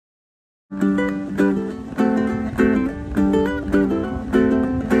E-L-O-E-J,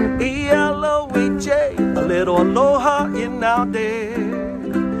 a little aloha in out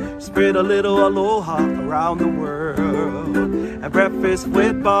there. Spread a little aloha around the world. And breakfast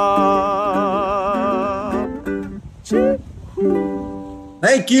with Bob.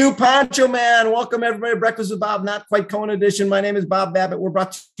 Thank you, Poncho Man. Welcome, everybody, to Breakfast with Bob, not quite Kona edition. My name is Bob Babbitt. We're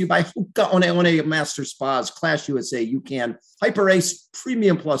brought to you by Huka One One Master Spas, Clash USA, UCAN, Hyper Ace,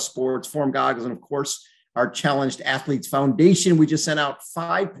 Premium Plus Sports, Form Goggles, and, of course, our Challenged Athletes Foundation. We just sent out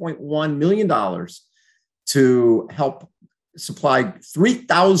 $5.1 million to help supply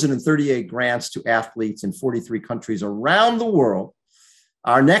 3,038 grants to athletes in 43 countries around the world.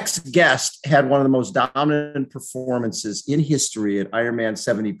 Our next guest had one of the most dominant performances in history at Ironman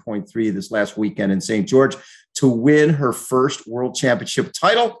 70.3 this last weekend in St. George to win her first world championship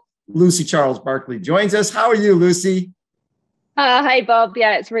title. Lucy Charles Barkley joins us. How are you, Lucy? Hi, Bob.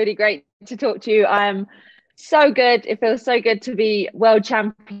 Yeah, it's really great to talk to you. I'm so good. It feels so good to be world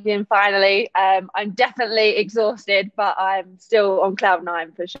champion finally. I'm definitely exhausted, but I'm still on cloud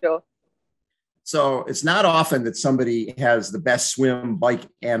nine for sure. So it's not often that somebody has the best swim, bike,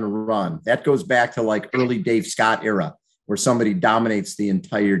 and run. That goes back to like early Dave Scott era, where somebody dominates the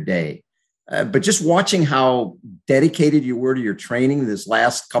entire day. But just watching how dedicated you were to your training this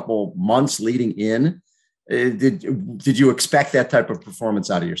last couple months leading in, did you expect that type of performance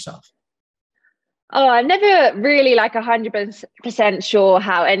out of yourself? Oh, I'm never really like 100% sure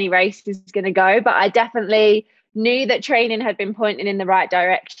how any race is going to go, but I definitely knew that training had been pointing in the right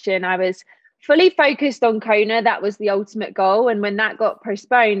direction. I was fully focused on Kona. That was the ultimate goal. And when that got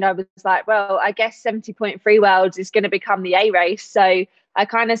postponed, I was like, well, I guess 70.3 Worlds is going to become the A race. So I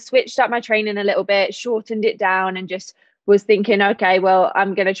kind of switched up my training a little bit, shortened it down, and just was thinking, okay, well,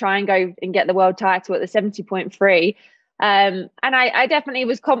 I'm going to try and go and get the world title at the 70.3. And I definitely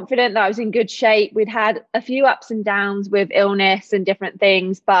was confident that I was in good shape. We'd had a few ups and downs with illness and different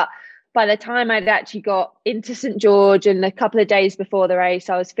things, but by the time I'd actually got into St. George and a couple of days before the race,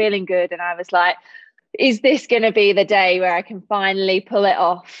 I was feeling good. And I was like, is this going to be the day where I can finally pull it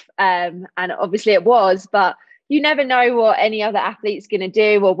off? And obviously it was, but you never know what any other athlete's going to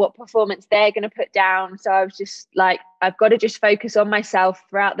do or what performance they're going to put down. So I was just like, I've got to just focus on myself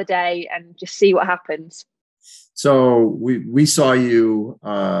throughout the day and just see what happens. So we saw you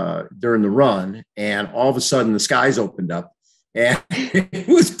during the run, and all of a sudden the skies opened up. And it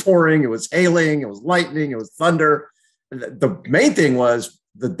was pouring, it was hailing, it was lightning, it was thunder. The main thing was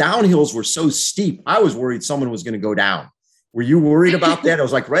the downhills were so steep. I was worried someone was going to go down. Were you worried about that? It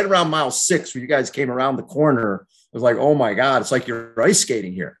was like right around mile 6 where you guys came around the corner. It was like, oh my God, it's like you're ice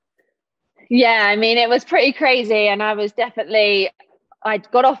skating here. Yeah, I mean, it was pretty crazy. And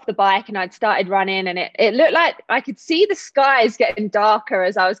I'd got off the bike and I'd started running, and it looked like I could see the skies getting darker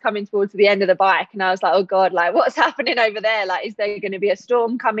as I was coming towards the end of the bike. And I was like, oh God, like what's happening over there? Like, is there going to be a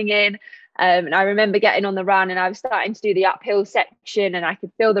storm coming in? And I remember getting on the run and I was starting to do the uphill section, and I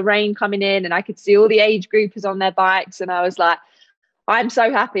could feel the rain coming in, and I could see all the age groupers on their bikes. And I was like, I'm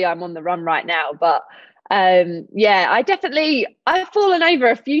so happy I'm on the run right now. But yeah, I've fallen over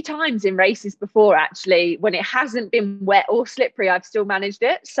a few times in races before, actually. When it hasn't been wet or slippery, I've still managed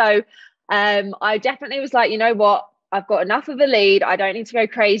it. So I definitely was like, you know what, I've got enough of a lead. I don't need to go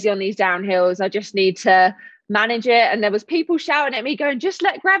crazy on these downhills. I just need to manage it. And there was people shouting at me going, just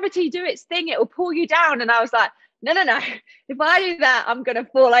let gravity do its thing, it will pull you down. And I was like, no, if I do that, I'm going to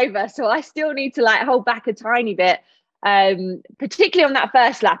fall over. So I still need to like hold back a tiny bit. Particularly on that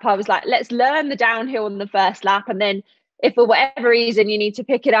first lap, I was like, let's learn the downhill on the first lap, and then if for whatever reason you need to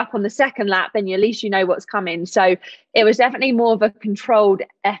pick it up on the second lap, then at least you know what's coming. So it was definitely more of a controlled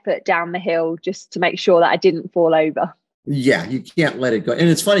effort down the hill just to make sure that I didn't fall over. Yeah, you can't let it go. And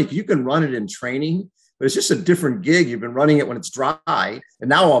it's funny, you can run it in training, but it's just a different gig. You've been running it when it's dry, and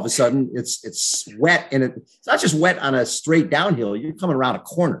now all of a sudden it's wet, and it's not just wet on a straight downhill. You're coming around a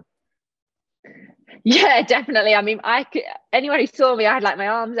corner. Yeah, definitely. I mean, anyone who saw me, I had like my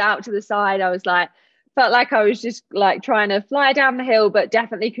arms out to the side. I was like, felt like I was just like trying to fly down the hill, but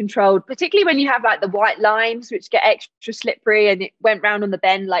definitely controlled, particularly when you have like the white lines, which get extra slippery, and it went round on the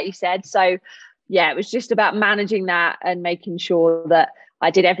bend, like you said. So yeah, it was just about managing that and making sure that I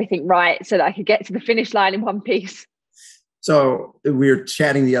did everything right so that I could get to the finish line in one piece. So we were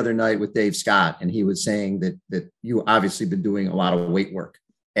chatting the other night with Dave Scott, and he was saying that you obviously been doing a lot of weight work.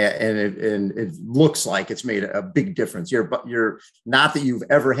 And it looks like it's made a big difference. You're not that you've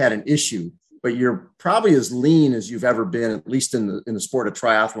ever had an issue, but you're probably as lean as you've ever been, at least in the sport of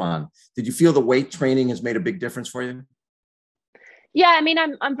triathlon. Did you feel the weight training has made a big difference for you? Yeah, I mean,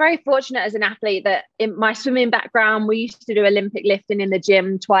 I'm very fortunate as an athlete that in my swimming background, we used to do Olympic lifting in the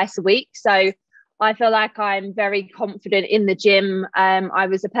gym twice a week. So I feel like I'm very confident in the gym. I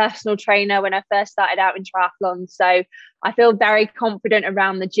was a personal trainer when I first started out in triathlon. So I feel very confident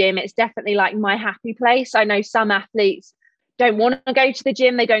around the gym. It's definitely like my happy place. I know some athletes don't want to go to the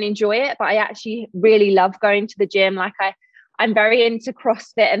gym, they don't enjoy it, but I actually really love going to the gym. I'm very into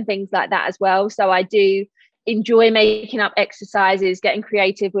CrossFit and things like that as well. So I do enjoy making up exercises, getting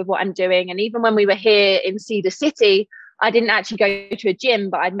creative with what I'm doing. And even when we were here in Cedar City, I didn't actually go to a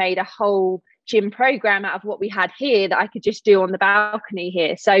gym, but I'd made a whole gym program out of what we had here that I could just do on the balcony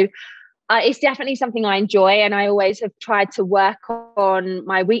here. So it's definitely something I enjoy, and I always have tried to work on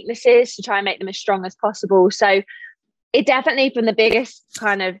my weaknesses to try and make them as strong as possible. So it definitely, from the biggest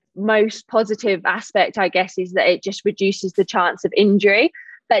kind of most positive aspect, I guess, is that it just reduces the chance of injury.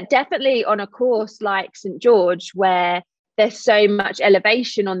 But definitely on a course like St. George, where there's so much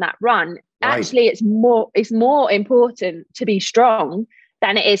elevation on that run, actually it's more important to be strong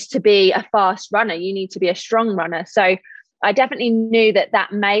than it is to be a fast runner. You need to be a strong runner. So I definitely knew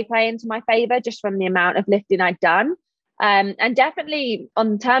that may play into my favor just from the amount of lifting I'd done. And definitely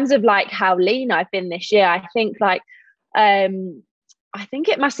on terms of like how lean I've been this year, I think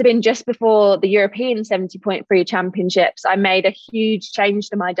it must have been just before the European 70.3 championships, I made a huge change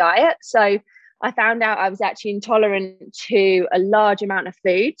to my diet. So I found out I was actually intolerant to a large amount of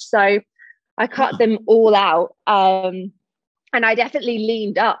food. So I cut them all out. And I definitely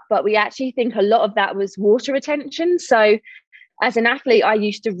leaned up, but we actually think a lot of that was water retention. So as an athlete, I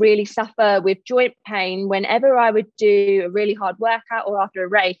used to really suffer with joint pain whenever I would do a really hard workout or after a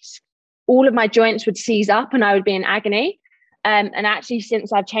race. All of my joints would seize up and I would be in agony. And actually,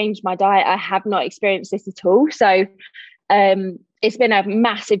 since I've changed my diet, I have not experienced this at all. So it's been a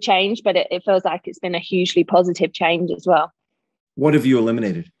massive change, but it feels like it's been a hugely positive change as well. What have you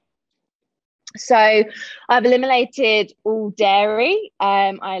eliminated? So I've eliminated all dairy.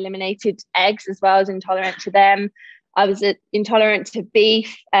 I eliminated eggs as well. I was intolerant to them. I was intolerant to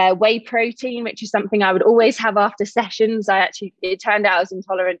beef, whey protein, which is something I would always have after sessions. It turned out I was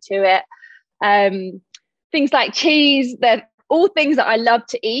intolerant to it. Things like cheese, they're all things that I love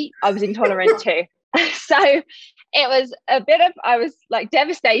to eat, I was intolerant to. So it was I was like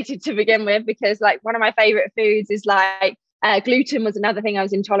devastated to begin with, because like one of my favorite foods is like gluten was another thing I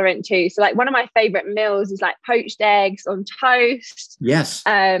was intolerant to. So like one of my favorite meals is like poached eggs on toast. Yes.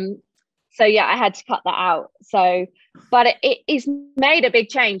 So yeah, I had to cut that out. So, but it's made a big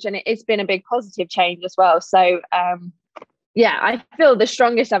change, and it's been a big positive change as well. So yeah, I feel the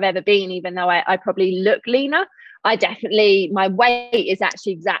strongest I've ever been, even though I probably look leaner. My weight is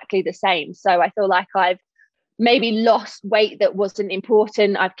actually exactly the same. So I feel like I've maybe lost weight that wasn't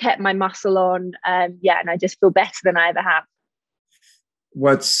important. I've kept my muscle on. And I just feel better than I ever have.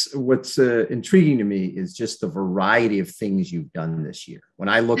 What's intriguing to me is just the variety of things you've done this year. When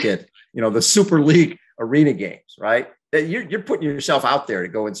I look at, the Super League Arena Games, right? You're putting yourself out there to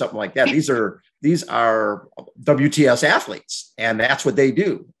go in something like that. These are WTS athletes, and that's what they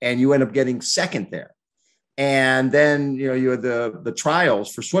do. And you end up getting second there. And then, you had the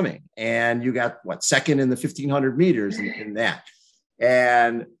trials for swimming, and you got second in the 1500 meters in that.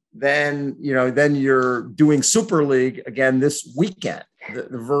 And then, then you're doing Super League again this weekend. The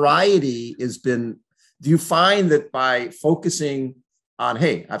variety has been, do you find that by focusing on,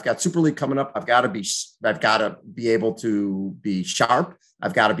 hey, I've got Super League coming up, I've got to be able to be sharp,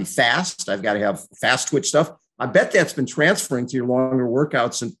 I've got to be fast, I've got to have fast twitch stuff. I bet that's been transferring to your longer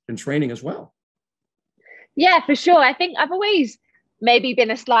workouts and training as well. Yeah, for sure. I think I've always maybe been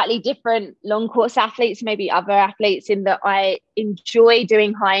a slightly different long course athlete to maybe other athletes, in that I enjoy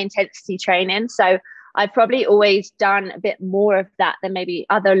doing high intensity training. So I've probably always done a bit more of that than maybe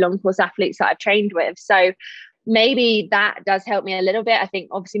other long course athletes that I've trained with. So maybe that does help me a little bit. I think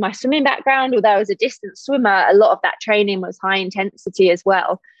obviously my swimming background, although I was a distance swimmer, a lot of that training was high intensity as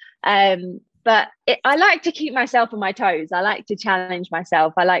well. But I like to keep myself on my toes. I like to challenge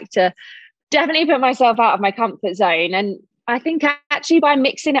myself. I like to definitely put myself out of my comfort zone. And I think actually by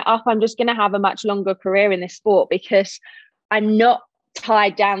mixing it up, I'm just going to have a much longer career in this sport, because I'm not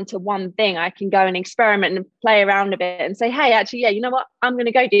tied down to one thing. I can go and experiment and play around a bit and say, hey, actually, you know what? I'm going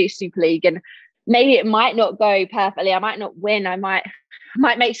to go do Super League. And maybe it might not go perfectly. I might not win. I might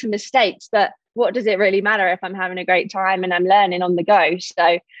make some mistakes, but what does it really matter if I'm having a great time and I'm learning on the go?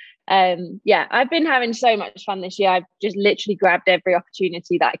 So I've been having so much fun this year. I've just literally grabbed every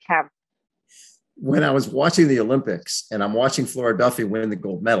opportunity that I can. When I was watching the Olympics and I'm watching Flora Duffy win the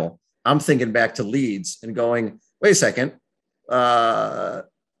gold medal, I'm thinking back to Leeds and going, wait a second.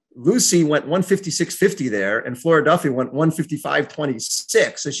 Lucy went 156.50 there, and Flora Duffy went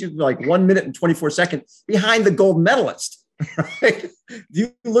 155.26. So she was like 1 minute and 24 seconds behind the gold medalist. Right?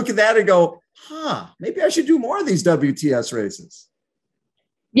 You look at that and go, maybe I should do more of these WTS races.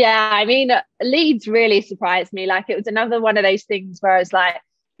 Yeah, I mean, Leeds really surprised me. Like, it was another one of those things where I was like,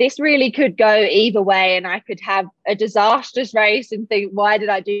 this really could go either way, and I could have a disastrous race and think, why did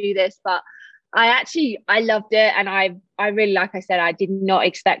I do this? But I loved it. And I really, like I said, I did not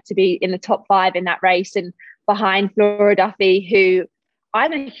expect to be in the top 5 in that race and behind Flora Duffy, who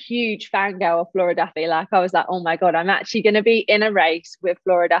I'm a huge fangirl of Flora Duffy. Like, I was like, oh my God, I'm actually going to be in a race with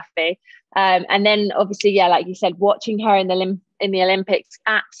Flora Duffy. And then obviously, yeah, like you said, watching her in the Olympics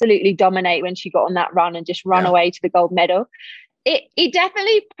absolutely dominate when she got on that run and just run away to the gold medal. It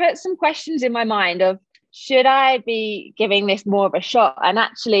definitely put some questions in my mind of, should I be giving this more of a shot? And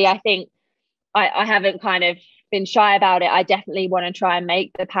actually, I think I haven't kind of been shy about it. I definitely want to try and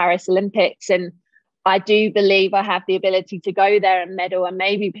make the Paris Olympics. And I do believe I have the ability to go there and medal and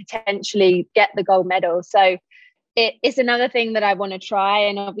maybe potentially get the gold medal. So it's another thing that I want to try.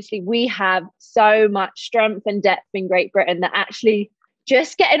 And obviously we have so much strength and depth in Great Britain that actually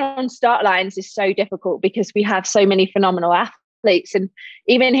just getting on start lines is so difficult because we have so many phenomenal athletes. And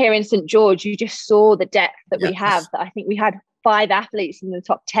even here in St. George, you just saw the depth that we have. I think we had 5 athletes in the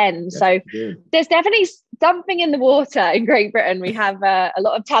top 10. Yes, so there's definitely something in the water in Great Britain. We have a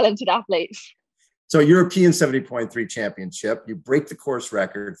lot of talented athletes. So European 70.3 championship, you break the course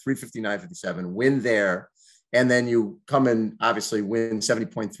record, 3:59.57, win there. And then you come and obviously win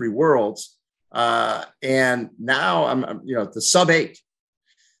 70.3 worlds. And now I'm the sub-8.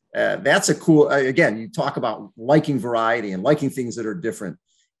 That's a cool, again, you talk about liking variety and liking things that are different.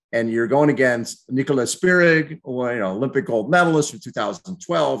 And you're going against Nicola Spirig, Olympic gold medalist from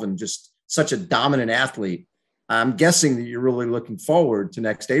 2012, and just such a dominant athlete. I'm guessing that you're really looking forward to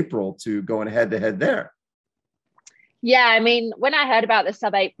next April to going head to head there. Yeah, I mean, when I heard about the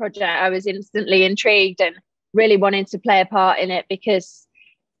sub-8 project, I was instantly intrigued and really wanted to play a part in it because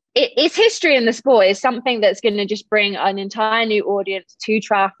it's history in the sport. It's something that's going to just bring an entire new audience to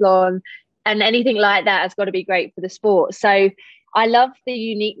triathlon, and anything like that has got to be great for the sport. So I love the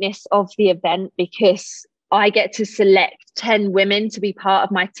uniqueness of the event because I get to select 10 women to be part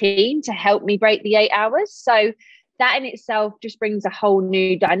of my team to help me break the 8 hours. So that in itself just brings a whole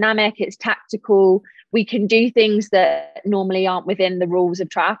new dynamic. It's tactical. We can do things that normally aren't within the rules of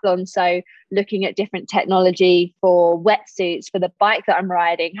triathlon. So looking at different technology for wetsuits, for the bike that I'm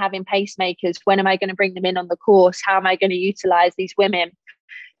riding, having pacemakers, when am I going to bring them in on the course? How am I going to utilize these women?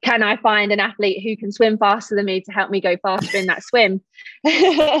 Can I find an athlete who can swim faster than me to help me go faster in that swim?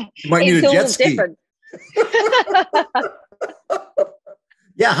 You might need a jet ski. Different.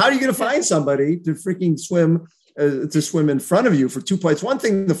 Yeah, how are you going to find somebody to freaking swim in front of you for 2 points? One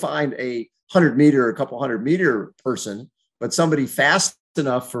thing to find a 100-meter, a couple 100-meter person, but somebody fast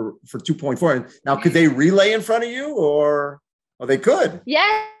enough for 2.4. Now, could they relay in front of you, or they could?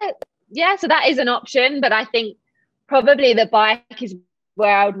 Yeah. So that is an option, but I think probably the bike is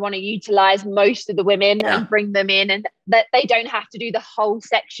where I would want to utilize most of the women and bring them in, and that they don't have to do the whole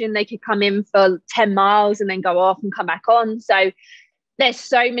section. They could come in for 10 miles and then go off and come back on. So there's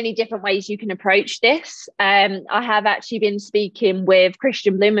so many different ways you can approach this. I have actually been speaking with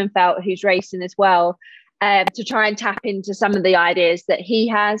Christian Blumenfeld, who's racing as well, to try and tap into some of the ideas that he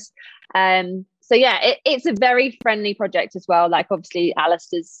has. So yeah, it's a very friendly project as well. Like obviously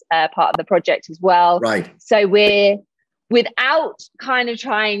Alistair's part of the project as well. Right. So we're, without kind of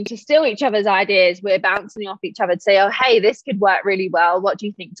trying to steal each other's ideas, we're bouncing off each other to say, oh, hey, this could work really well. What do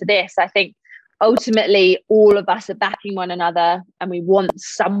you think to this? I think ultimately all of us are backing one another, and we want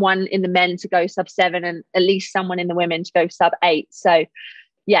someone in the men to go sub-7 and at least someone in the women to go sub-8. So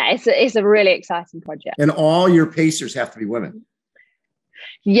yeah, it's a really exciting project. And all your pacers have to be women.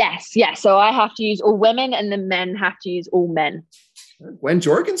 Yes. So I have to use all women and the men have to use all men. Gwen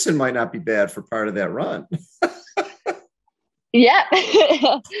Jorgensen might not be bad for part of that run. Yeah,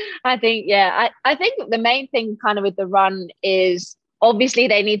 I think, I think the main thing kind of with the run is obviously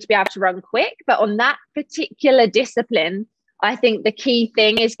they need to be able to run quick, but on that particular discipline, I think the key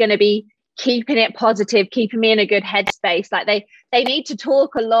thing is going to be keeping it positive, keeping me in a good headspace. Like they need to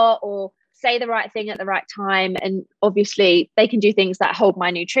talk a lot or say the right thing at the right time. And obviously they can do things like hold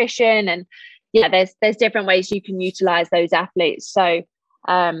my nutrition. And yeah, there's different ways you can utilize those athletes. So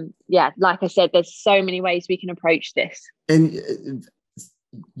like I said, there's so many ways we can approach this. And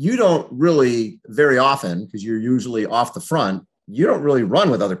you don't really very often, because you're usually off the front, you don't really run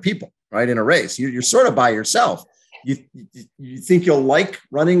with other people, right? In a race, you're sort of by yourself. You think you'll like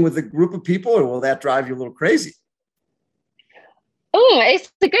running with a group of people, or will that drive you a little crazy? Oh,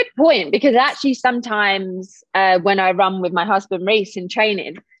 it's a good point, because actually sometimes when I run with my husband Reese in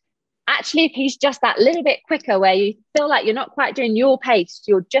training, actually if he's just that little bit quicker where you feel like you're not quite doing your pace,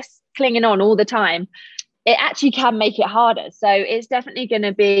 you're just clinging on all the time, it actually can make it harder. So it's definitely going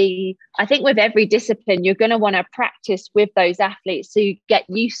to be, I think with every discipline, you're going to want to practice with those athletes so you get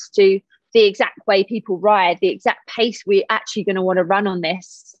used to the exact way people ride, the exact pace we're actually going to want to run on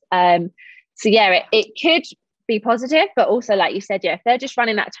this. So yeah, it could be positive, but also like you said, yeah, if they're just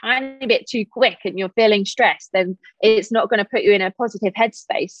running that tiny bit too quick and you're feeling stressed, then it's not going to put you in a positive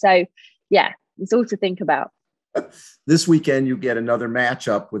headspace. So yeah, it's all to think about. This weekend, you get another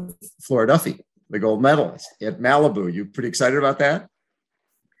matchup with Flora Duffy, the gold medalist at Malibu. You pretty excited about that?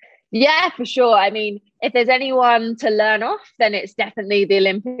 Yeah, for sure. I mean, if there's anyone to learn off, then it's definitely the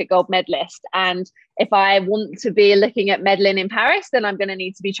Olympic gold medalist. And if I want to be looking at medaling in Paris, then I'm going to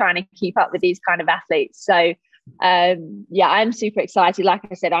need to be trying to keep up with these kind of athletes. So yeah, I'm super excited. Like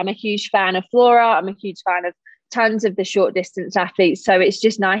I said, I'm a huge fan of Flora. I'm a huge fan of tons of the short distance athletes. So it's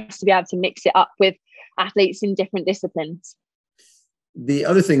just nice to be able to mix it up with athletes in different disciplines. The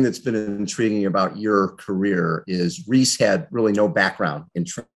other thing that's been intriguing about your career is Reese had really no background in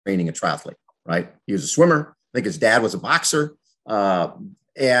training a triathlete, right? He was a swimmer. I think his dad was a boxer.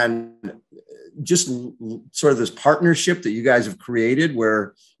 And just sort of this partnership that you guys have created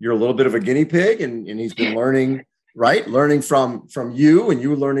where you're a little bit of a guinea pig and he's been learning, right? Learning from you and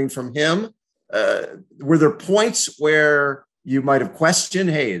you learning from him. Were there points where you might have questioned,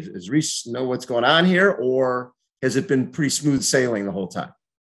 hey, does Reese know what's going on here? Or has it been pretty smooth sailing the whole time?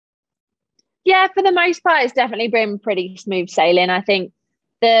 Yeah, for the most part, it's definitely been pretty smooth sailing. I think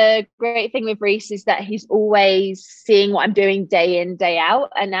the great thing with Reese is that he's always seeing what I'm doing day in, day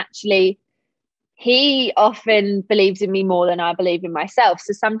out. And actually, he often believes in me more than I believe in myself.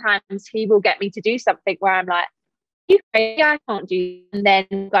 So sometimes he will get me to do something where I'm like, you crazy, I can't do it. And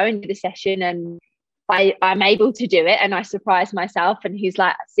then go into the session and I'm able to do it. And I surprise myself. And he's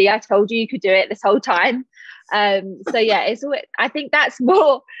like, see, I told you could do it this whole time. So yeah, I think that's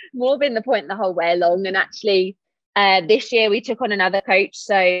more been the point the whole way along. And actually, this year we took on another coach.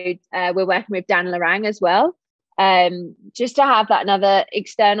 So we're working with Dan Lorang as well. Just to have that another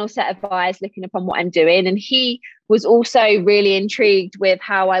external set of eyes looking upon what I'm doing. And he was also really intrigued with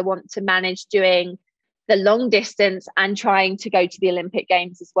how I want to manage doing the long distance and trying to go to the Olympic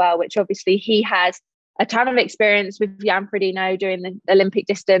Games as well, which obviously he has a ton of experience with Jan Frodeno doing the Olympic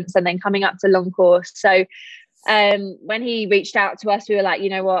distance and then coming up to long course. So when he reached out to us, we were like, you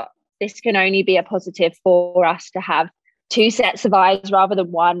know what, this can only be a positive for us to have two sets of eyes rather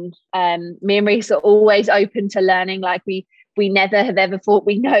than one. Me and Reese are always open to learning. Like we never have ever thought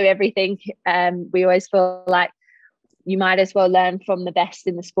we know everything. We always feel like you might as well learn from the best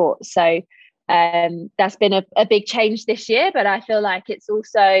in the sport. So that's been a big change this year, but I feel like it's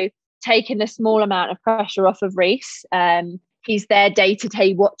also taken a small amount of pressure off of Reese. He's there day to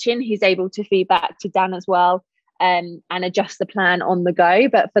day watching. He's able to feed back to Dan as well and adjust the plan on the go.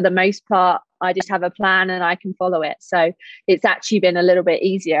 But for the most part, I just have a plan and I can follow it. So it's actually been a little bit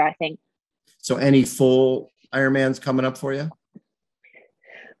easier, I think. So any full Ironmans coming up for you?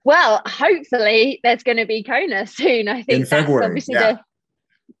 Well, hopefully there's going to be Kona soon. I think in February. Obviously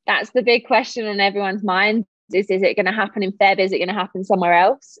that's the big question on everyone's mind. Is it going to happen in Feb? Is it going to happen somewhere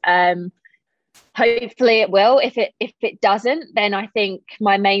else? Hopefully it will. If it doesn't, then I think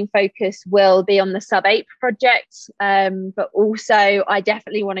my main focus will be on the sub-8 project. But also I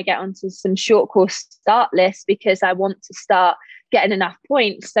definitely want to get onto some short course start lists because I want to start getting enough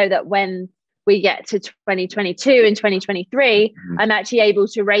points so that when we get to 2022 and 2023, I'm actually able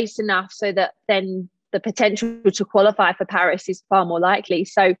to race enough so that then the potential to qualify for Paris is far more likely.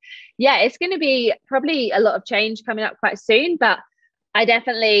 So yeah, it's going to be probably a lot of change coming up quite soon, but I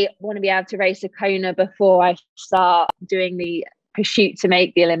definitely want to be able to race a Kona before I start doing the pursuit to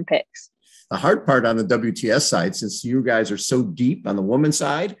make the Olympics. The hard part on the WTS side, since you guys are so deep on the women's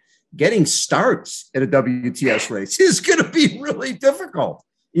side, getting starts at a WTS race is going to be really difficult.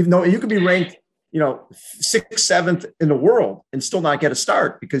 Even though you could be ranked, 6th, 7th in the world and still not get a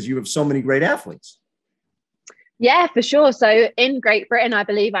start because you have so many great athletes. Yeah, for sure. So in Great Britain, I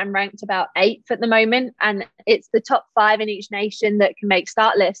believe I'm ranked about 8th at the moment, and it's the top 5 in each nation that can make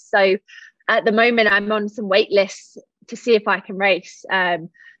start lists. So at the moment, I'm on some wait lists to see if I can race. And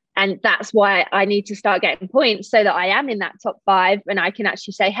that's why I need to start getting points so that I am in that top 5 and I can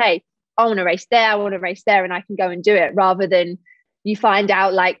actually say, hey, I want to race there, I want to race there, and I can go and do it, rather than you find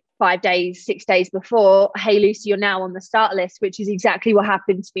out like 5 days, 6 days before, hey, Lucy, you're now on the start list, which is exactly what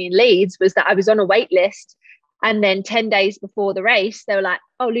happened to me in Leeds, was that I was on a wait list. And then 10 days before the race, they were like,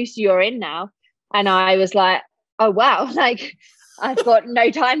 oh, Lucy, you're in now. And I was like, oh, wow, like I've got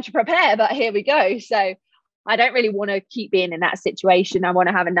no time to prepare, but here we go. So I don't really want to keep being in that situation. I want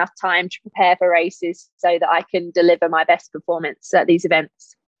to have enough time to prepare for races so that I can deliver my best performance at these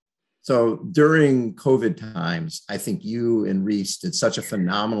events. So during COVID times, I think you and Reese did such a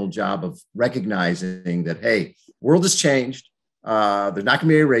phenomenal job of recognizing that, hey, world has changed. There's not going to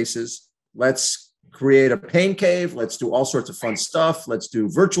be any races. Let's create a pain cave. Let's do all sorts of fun stuff. Let's do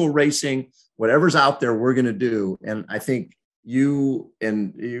virtual racing. Whatever's out there, we're going to do. And I think you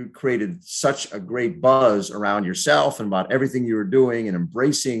created such a great buzz around yourself and about everything you were doing and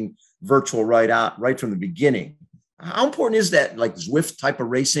embracing virtual right from the beginning. How important is that, like Zwift type of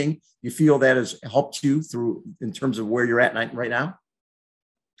racing? You feel that has helped you through in terms of where you're at right now?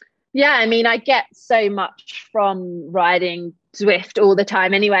 Yeah, I mean, I get so much from riding Zwift all the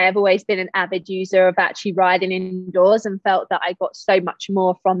time. Anyway, I've always been an avid user of actually riding indoors and felt that I got so much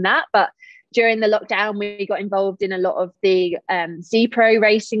more from that. But during the lockdown, we got involved in a lot of the Z Pro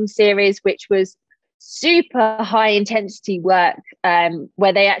racing series, which was super high intensity work,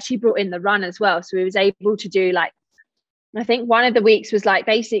 where they actually brought in the run as well. So we was able to do like, I think one of the weeks was like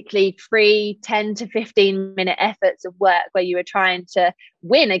basically 3 10 to 15 minute efforts of work where you were trying to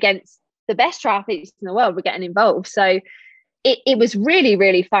win against the best triathletes in the world were getting involved. So it was really,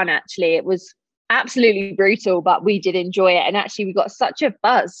 really fun, actually. It was absolutely brutal, but we did enjoy it. And actually we got such a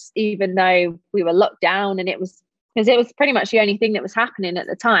buzz, even though we were locked down, and it was pretty much the only thing that was happening at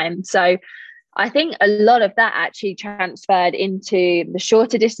the time. So I think a lot of that actually transferred into the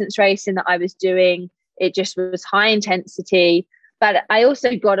shorter distance racing that I was doing. It just was high intensity, but I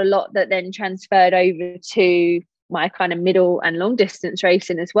also got a lot that then transferred over to my kind of middle and long distance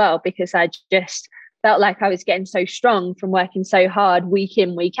racing as well, because I just felt like I was getting so strong from working so hard week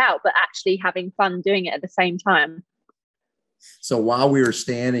in, week out, but actually having fun doing it at the same time. So while we were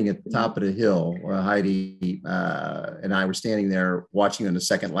standing at the top of the hill, Heidi and I were standing there watching on the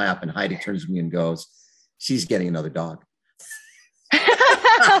second lap, and Heidi turns to me and goes, "She's getting another dog."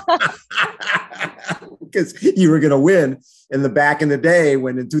 Because you were going to win in the back in the day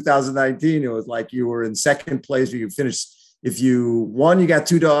when in 2019, it was like you were in second place, or you finished. If you won, you got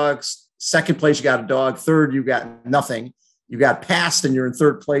 2 dogs. Second place, you got a dog. Third, you got nothing. You got passed and you're in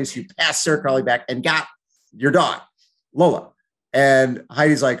third place. You passed Sarah Crowley back and got your dog, Lola. And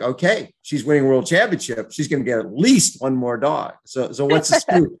Heidi's like, okay, she's winning world championship. She's going to get at least one more dog. So what's the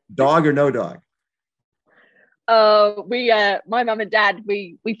scoop? Dog or no dog? My mum and dad,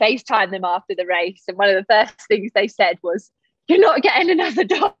 we FaceTimed them after the race, and one of the first things they said was, "You're not getting another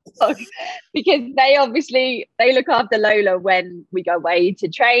dog," because they look after Lola when we go away to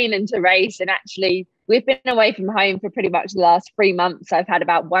train and to race. And actually, we've been away from home for pretty much the last 3 months. I've had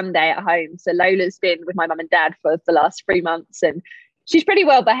about 1 day at home, so Lola's been with my mum and dad for the last 3 months, and she's pretty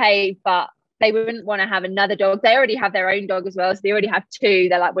well behaved, but they wouldn't want to have another dog. They already have their own dog as well. So they already have 2.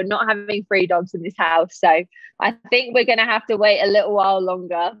 They're like, we're not having 3 dogs in this house. So I think we're going to have to wait a little while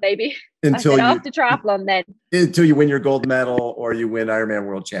longer, maybe after triathlon then. Until you win your gold medal or you win Ironman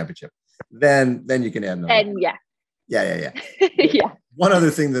World Championship. Then you can add another. And yeah. Yeah. One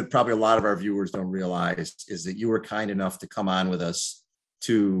other thing that probably a lot of our viewers don't realize is that you were kind enough to come on with us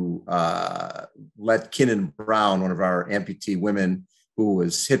to let Kinnan Brown, one of our amputee women, who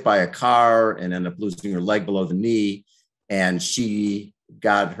was hit by a car and ended up losing her leg below the knee, and she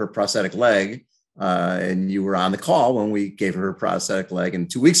got her prosthetic leg. And you were on the call when we gave her prosthetic leg. And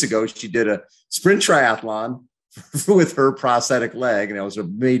 2 weeks ago, she did a sprint triathlon with her prosthetic leg, and it was a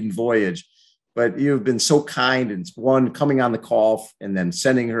maiden voyage. But you've been so kind, and one, coming on the call and then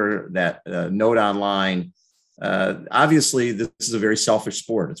sending her that note online. Obviously, this is a very selfish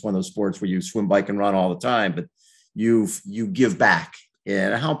sport. It's one of those sports where you swim, bike, and run all the time, but you give back.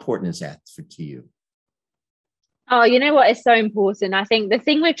 And how important is that to you? Oh, you know what? It's so important. I think the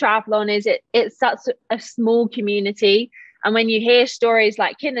thing with triathlon is it's such a small community. And when you hear stories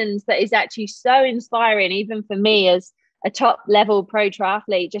like Kinnan's, that is actually so inspiring, even for me as a top level pro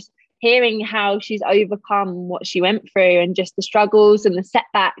triathlete, just hearing how she's overcome what she went through and just the struggles and the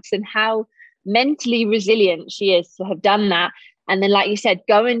setbacks and how mentally resilient she is to have done that. And then, like you said,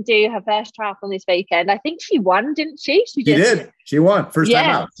 go and do her first triathlon this weekend. I think she won, didn't she? She did. She won. First time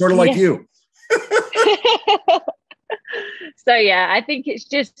out. Sort of like you. So, yeah, I think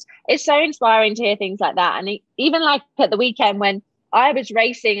it's so inspiring to hear things like that. And even like at the weekend when I was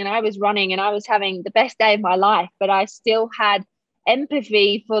racing and I was running and I was having the best day of my life, but I still had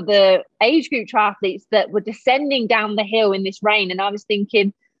empathy for the age group triathletes that were descending down the hill in this rain. And I was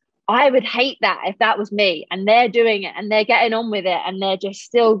thinking, I would hate that if that was me, and they're doing it and they're getting on with it and they're just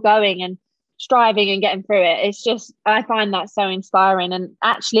still going and striving and getting through it. It's just, I find that so inspiring. And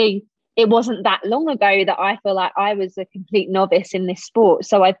actually it wasn't that long ago that I feel like I was a complete novice in this sport.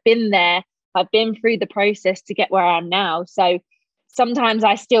 So I've been there, I've been through the process to get where I am now. So sometimes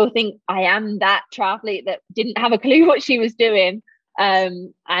I still think I am that triathlete that didn't have a clue what she was doing.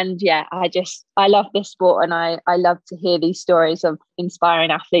 And yeah, I love this sport, and I love to hear these stories of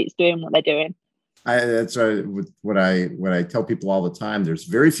inspiring athletes doing what they're doing. That's what I tell people all the time. There's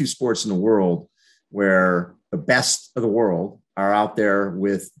very few sports in the world where the best of the world are out there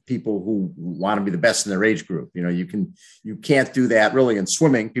with people who want to be the best in their age group. You know, you can't do that really in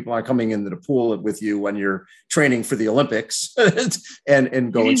swimming. People aren't coming into the pool with you when you're training for the Olympics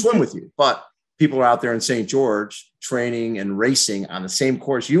and go and swim with you. But people are out there in St. George training and racing on the same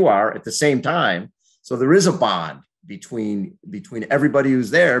course you are at the same time. So there is a bond between everybody who's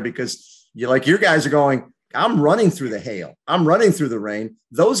there, because your guys are going, I'm running through the hail, I'm running through the rain.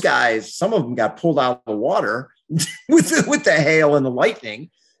 Those guys, some of them got pulled out of the water with the hail and the lightning,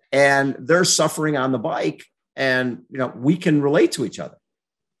 and they're suffering on the bike. And, we can relate to each other.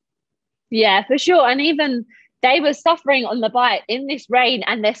 Yeah, for sure. And even they were suffering on the bike in this rain,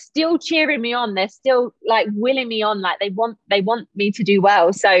 and they're still cheering me on. They're still like willing me on, like they want me to do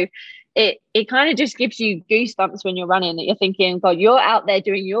well. So it kind of just gives you goosebumps when you're running, that you're thinking, God, you're out there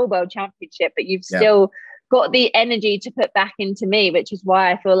doing your world championship, but you've still got the energy to put back into me, which is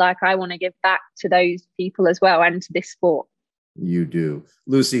why I feel like I want to give back to those people as well, and to this sport. You do.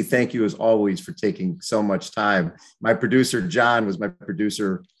 Lucy, thank you as always for taking so much time. My producer, John, was my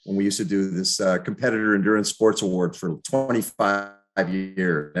producer when we used to do this Competitor Endurance Sports Award for 25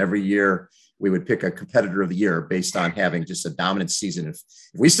 years. Every year we would pick a competitor of the year based on having just a dominant season. If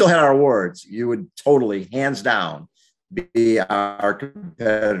we still had our awards, you would totally, hands down, be our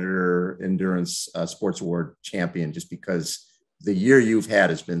Competitor Endurance Sports Award champion, just because the year you've had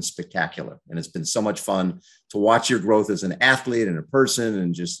has been spectacular. And it's been so much fun to watch your growth as an athlete and a person,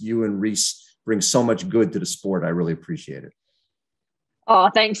 and just you and Reese bring so much good to the sport. I really appreciate it. Oh,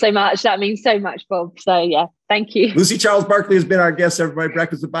 thanks so much. That means so much, Bob. So yeah, thank you. Lucy Charles-Barclay has been our guest, everybody.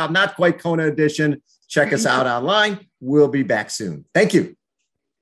 Breakfast with Bob, Not Quite Kona edition. Check us out online. We'll be back soon. Thank you.